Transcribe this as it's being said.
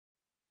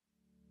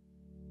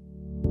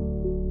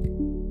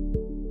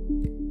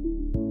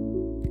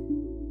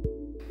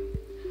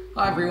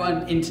Hi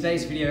everyone, in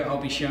today's video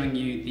I'll be showing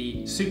you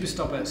the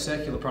SuperSTOPPER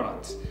Circular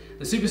product.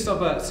 The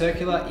SuperSTOPPER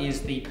Circular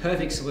is the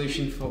perfect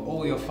solution for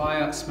all your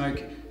fire,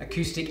 smoke,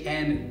 acoustic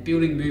and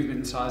building movement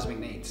and seismic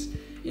needs.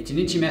 It's an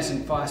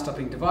intumescent fire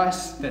stopping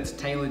device that's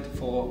tailored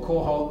for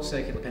core hole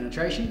circular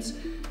penetrations,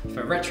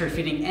 for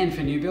retrofitting and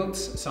for new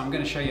builds, so I'm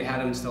going to show you how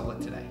to install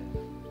it today.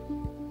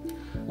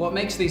 What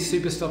makes these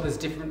SuperSTOPPERs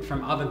different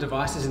from other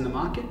devices in the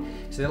market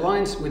is they're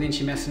lined with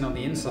intumescent on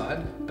the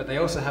inside, but they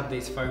also have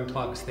these foam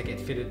plugs that get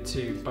fitted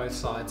to both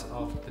sides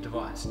of the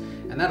device.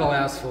 And that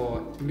allows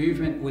for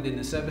movement within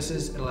the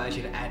surfaces, it allows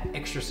you to add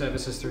extra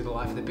surfaces through the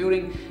life of the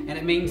building, and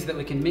it means that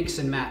we can mix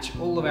and match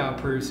all of our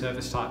approved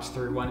surface types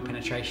through one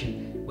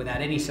penetration without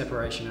any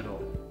separation at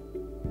all.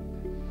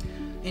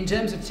 In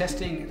terms of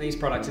testing, these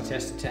products are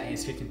tested to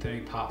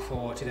AS1530 Part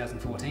 4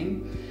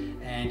 2014,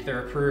 and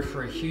they're approved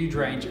for a huge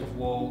range of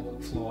wall,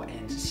 floor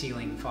and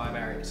ceiling fire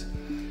barriers.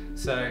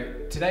 So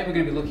today we're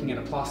going to be looking at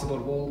a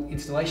plasterboard wall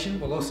installation.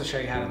 We'll also show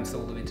you how to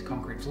install them into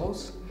concrete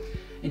floors.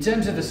 In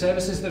terms of the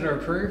services that are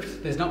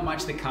approved, there's not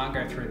much that can't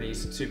go through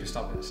these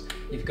SuperSTOPPERs.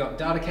 You've got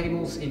data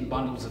cables in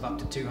bundles of up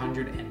to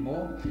 200 and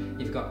more.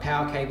 You've got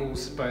power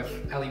cables, both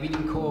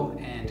aluminium core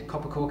and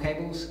copper core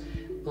cables,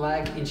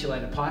 lag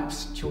insulated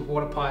pipes, chilled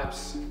water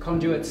pipes,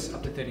 conduits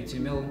up to 32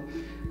 mil,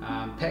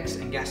 PEX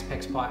and gas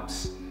PEX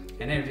pipes,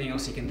 and everything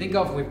else you can think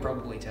of, we've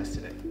probably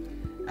tested it.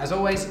 As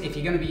always, if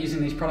you're going to be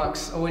using these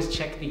products, always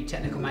check the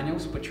technical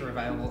manuals, which are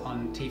available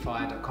on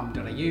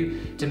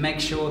tfire.com.au, to make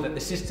sure that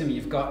the system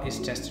you've got is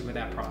tested with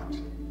our product.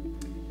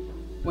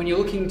 When you're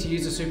looking to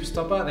use a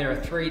SuperSTOPPER, there are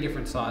three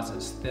different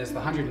sizes. There's the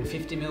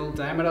 150 mil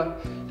diameter,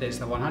 there's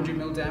the 100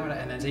 mil diameter,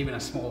 and there's even a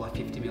smaller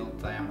 50 mil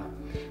diameter.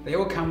 They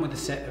all come with a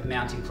set of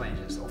mounting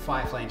flanges, or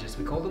fire flanges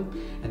we call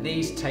them, and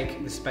these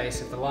take the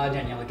space of the large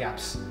annular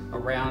gaps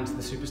around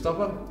the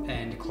SuperSTOPPER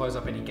and close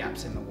up any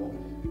gaps in the wall.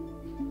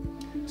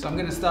 So I'm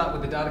going to start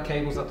with the data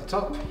cables up the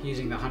top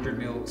using the 100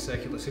 mil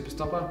circular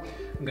SuperSTOPPER.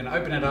 I'm going to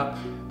open it up,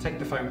 take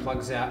the foam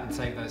plugs out and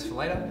save those for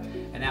later,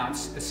 and now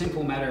it's a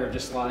simple matter of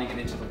just sliding it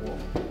into the wall.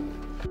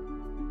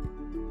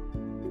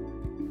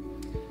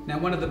 Now,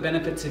 one of the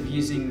benefits of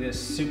using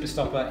this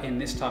SuperSTOPPER in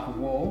this type of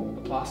wall,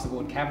 the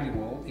plasterboard cavity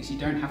wall, is you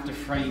don't have to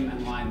frame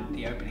and line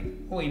the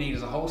opening. All you need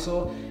is a hole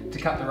saw to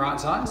cut the right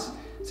size.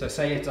 So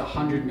say it's a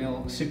 100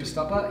 mil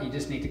SuperSTOPPER, you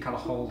just need to cut a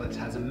hole that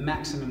has a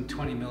maximum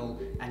 20 mil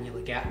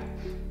annular gap.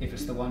 If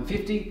it's the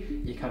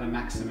 150, you cut a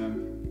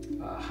maximum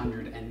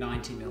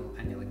 190 mil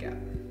annular gap.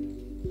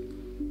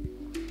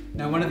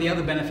 Now, one of the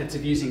other benefits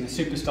of using the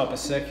SuperSTOPPER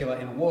Circular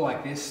in a wall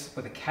like this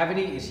with a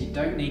cavity is you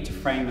don't need to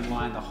frame and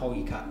line the hole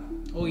you cut.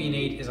 All you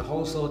need is a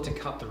hole saw to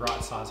cut the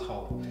right size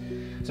hole.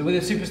 So with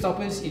the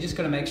SuperSTOPPERs, you just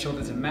got to make sure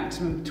there's a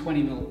maximum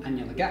 20 mil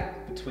annular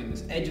gap between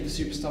this edge of the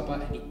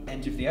SuperSTOPPER and the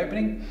edge of the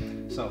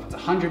opening. So if it's a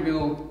 100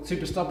 mil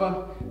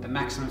SuperSTOPPER, the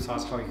maximum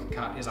size hole you can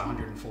cut is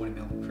 140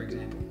 mil, for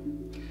example.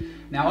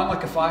 Now,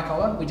 unlike a fire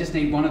collar, we just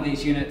need one of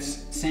these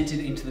units centered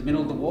into the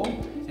middle of the wall,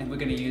 and we're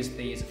going to use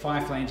these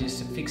fire flanges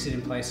to fix it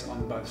in place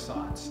on both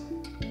sides.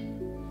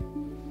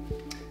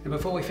 And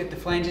before we fit the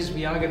flanges,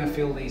 we are going to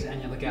fill these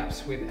annular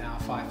gaps with our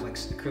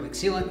FyreFlex acrylic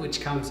sealant,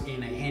 which comes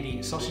in a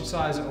handy sausage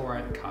size or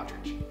a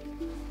cartridge.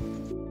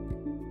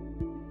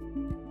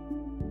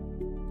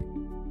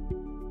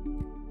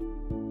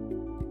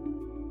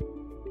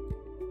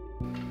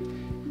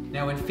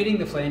 Now, when fitting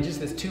the flanges,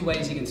 there's two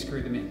ways you can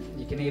screw them in.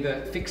 You can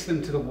either fix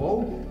them to the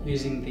wall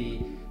using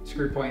the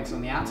screw points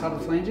on the outside of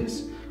the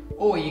flanges,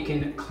 or you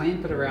can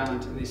clamp it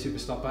around the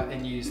SuperSTOPPER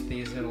and use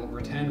these little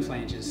return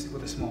flanges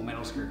with a small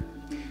metal screw.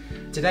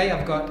 Today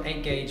I've got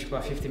 8 gauge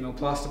by 50 mil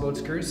plasterboard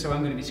screws, so I'm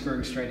going to be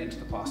screwing straight into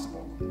the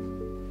plasterboard.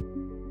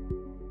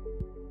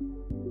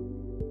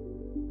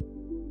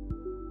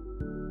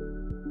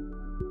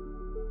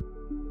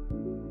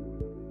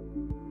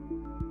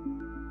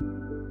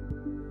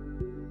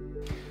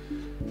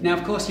 Now,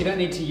 of course, you don't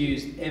need to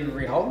use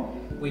every hole.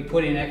 We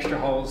put in extra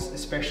holes,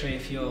 especially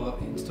if you're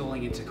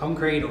installing into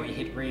concrete or you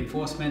hit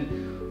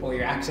reinforcement or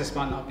your access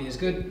might not be as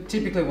good.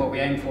 Typically what we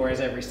aim for is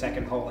every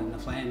second hole in the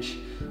flange.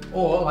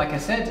 Or, like I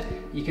said,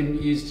 you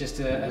can use just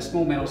a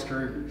small metal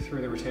screw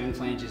through the return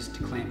flanges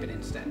to clamp it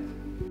instead.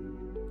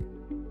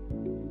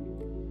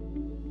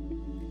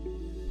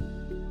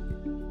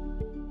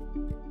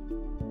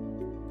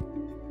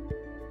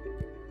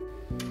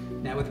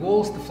 Now, with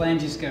walls, the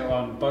flanges go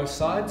on both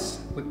sides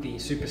with the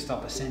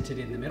SuperSTOPPER centered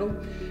in the middle.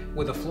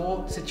 With a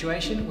floor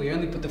situation, we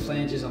only put the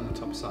flanges on the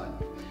top side.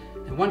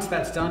 And once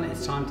that's done,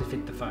 it's time to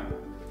fit the foam.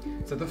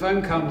 So the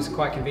foam comes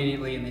quite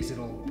conveniently in these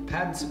little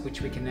pads,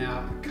 which we can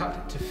now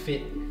cut to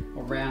fit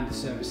around the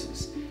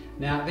surfaces.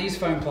 Now, these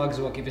foam plugs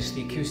will give us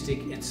the acoustic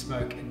and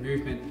smoke and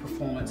movement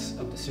performance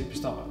of the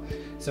SuperSTOPPER.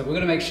 So we're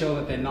going to make sure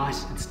that they're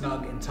nice and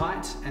snug and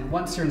tight. And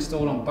once they're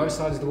installed on both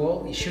sides of the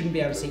wall, you shouldn't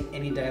be able to see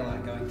any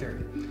daylight going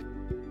through.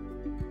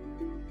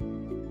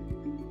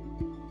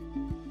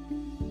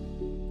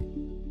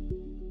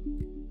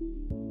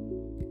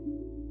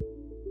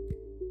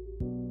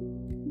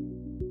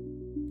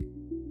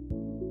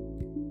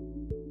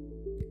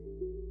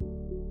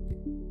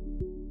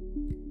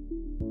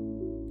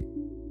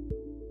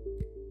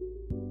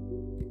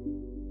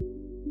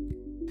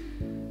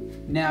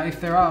 Now,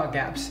 if there are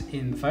gaps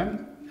in the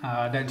foam,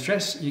 don't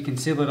stress, you can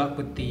seal it up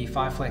with the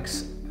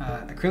FyreFlex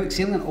acrylic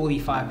sealant or the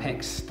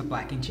FyrePEX, the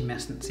black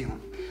incandescent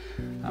sealant.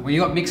 When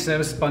you've got mixed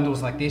service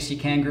bundles like this, you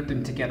can grip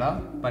them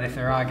together, but if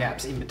there are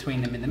gaps in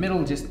between them in the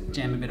middle, just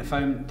jam a bit of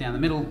foam down the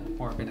middle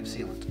or a bit of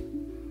sealant.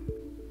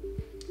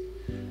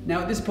 Now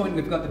at this point,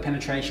 we've got the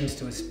penetrations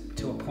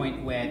to a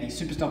point where the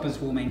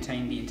SuperStoppers will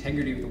maintain the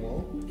integrity of the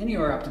wall,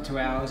 anywhere up to 2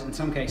 hours, in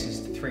some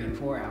cases to 3 and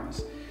 4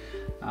 hours.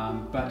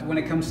 But when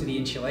it comes to the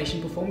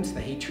insulation performance,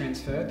 the heat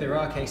transfer, there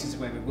are cases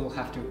where we will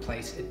have to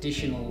place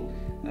additional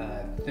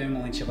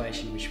thermal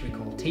insulation, which we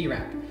call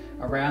T-wrap,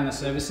 around the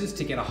surfaces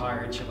to get a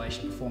higher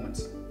insulation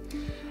performance.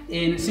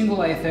 In single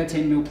layer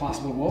 13mm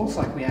plasterboard walls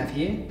like we have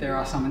here, there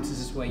are some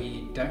instances where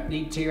you don't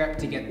need T-wrap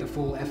to get the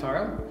full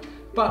FRL,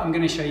 but I'm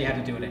going to show you how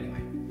to do it anyway.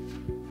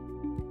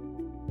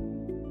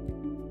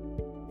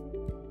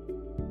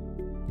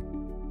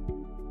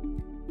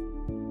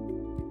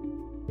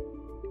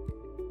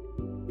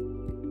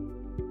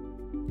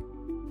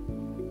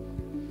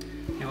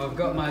 Now I've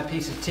got my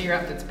piece of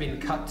T-wrap that's been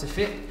cut to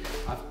fit.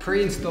 I've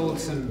pre-installed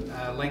some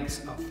lengths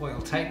of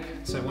foil tape,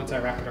 so once I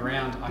wrap it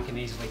around, I can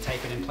easily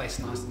tape it in place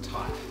nice and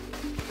tight.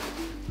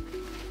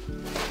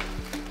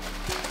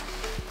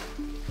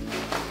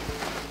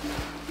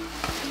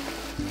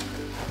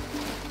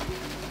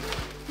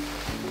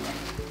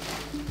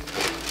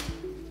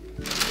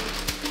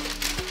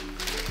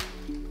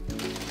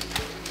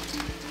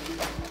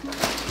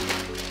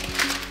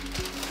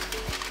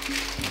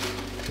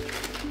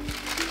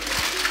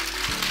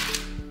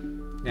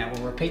 Now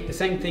we'll repeat the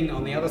same thing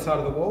on the other side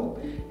of the wall,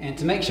 and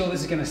to make sure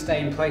this is going to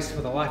stay in place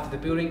for the life of the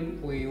building,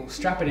 we'll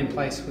strap it in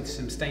place with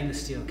some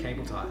stainless steel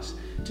cable ties.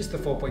 Just the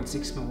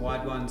 4.6mm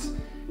wide ones,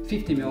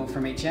 50mm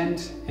from each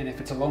end, and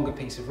if it's a longer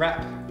piece of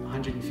wrap,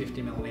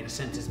 150mm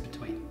centers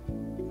between.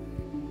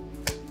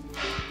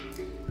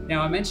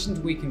 Now I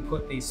mentioned we can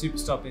put these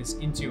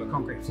SuperStoppers into a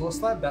concrete floor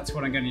slab. That's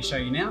what I'm going to show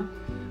you now.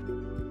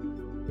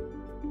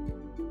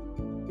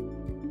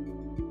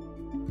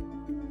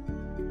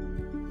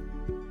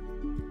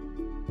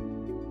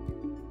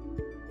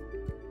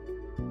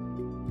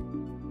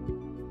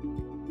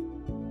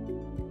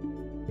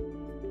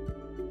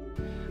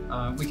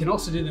 We can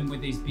also do them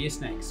with these beer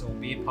snakes or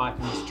beer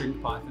pythons, string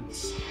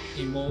pythons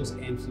in walls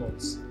and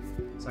floors.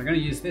 So I'm going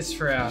to use this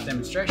for our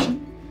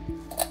demonstration.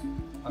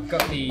 I've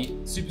got the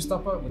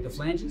SuperStopper with the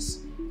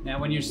flanges. Now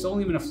when you're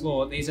installing them in a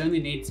floor, these only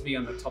need to be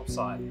on the top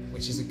side,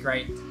 which is a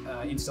great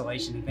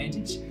installation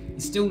advantage. You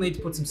still need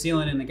to put some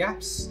sealant in the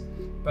gaps,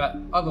 but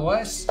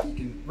otherwise you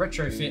can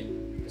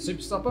retrofit the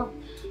SuperStopper,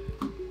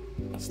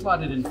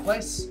 slide it into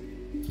place.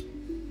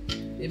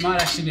 It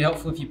might actually be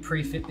helpful if you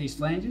pre-fit these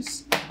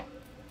flanges.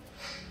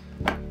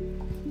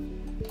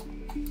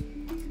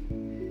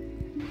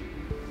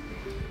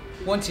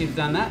 Once you've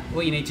done that,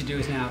 all you need to do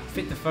is now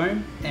fit the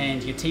foam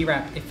and your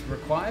T-wrap if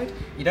required.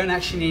 You don't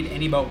actually need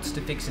any bolts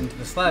to fix into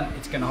the slab,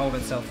 it's going to hold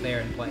itself there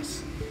in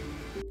place.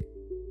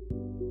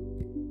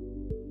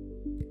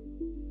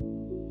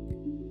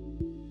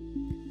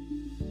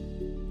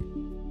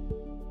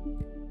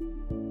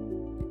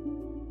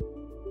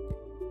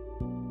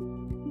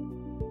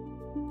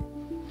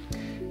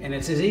 And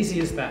it's as easy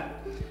as that.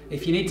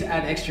 If you need to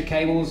add extra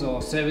cables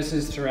or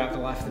services throughout the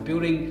life of the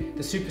building,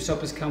 the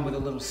SuperStoppers come with a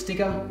little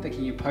sticker that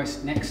you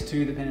post next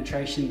to the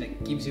penetration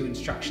that gives you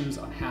instructions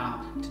on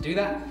how to do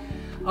that.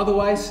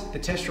 Otherwise, the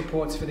test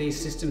reports for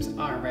these systems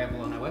are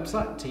available on our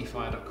website,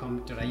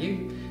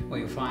 tfire.com.au, where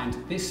you'll find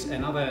this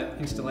and other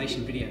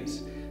installation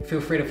videos. Feel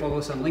free to follow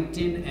us on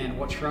LinkedIn and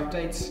watch for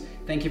updates.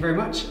 Thank you very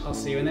much. I'll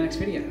see you in the next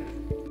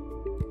video.